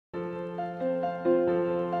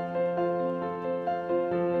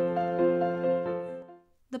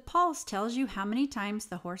pulse tells you how many times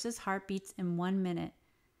the horse's heart beats in 1 minute.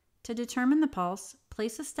 To determine the pulse,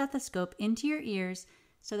 place a stethoscope into your ears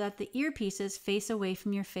so that the earpieces face away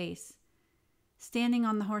from your face. Standing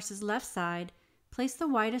on the horse's left side, place the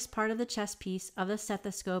widest part of the chest piece of the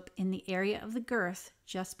stethoscope in the area of the girth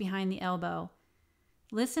just behind the elbow.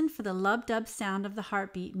 Listen for the lub-dub sound of the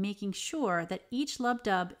heartbeat, making sure that each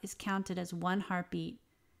lub-dub is counted as 1 heartbeat.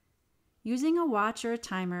 Using a watch or a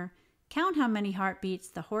timer, count how many heartbeats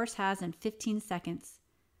the horse has in 15 seconds.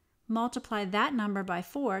 Multiply that number by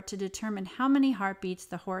 4 to determine how many heartbeats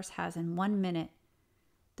the horse has in 1 minute.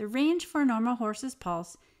 The range for a normal horse's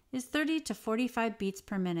pulse is 30 to 45 beats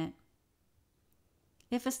per minute.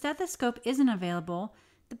 If a stethoscope isn't available,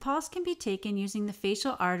 the pulse can be taken using the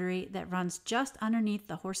facial artery that runs just underneath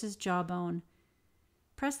the horse's jawbone.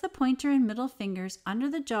 Press the pointer and middle fingers under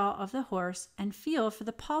the jaw of the horse and feel for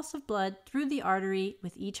the pulse of blood through the artery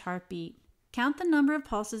with each heartbeat. Count the number of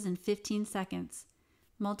pulses in 15 seconds.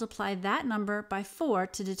 Multiply that number by 4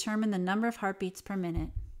 to determine the number of heartbeats per minute.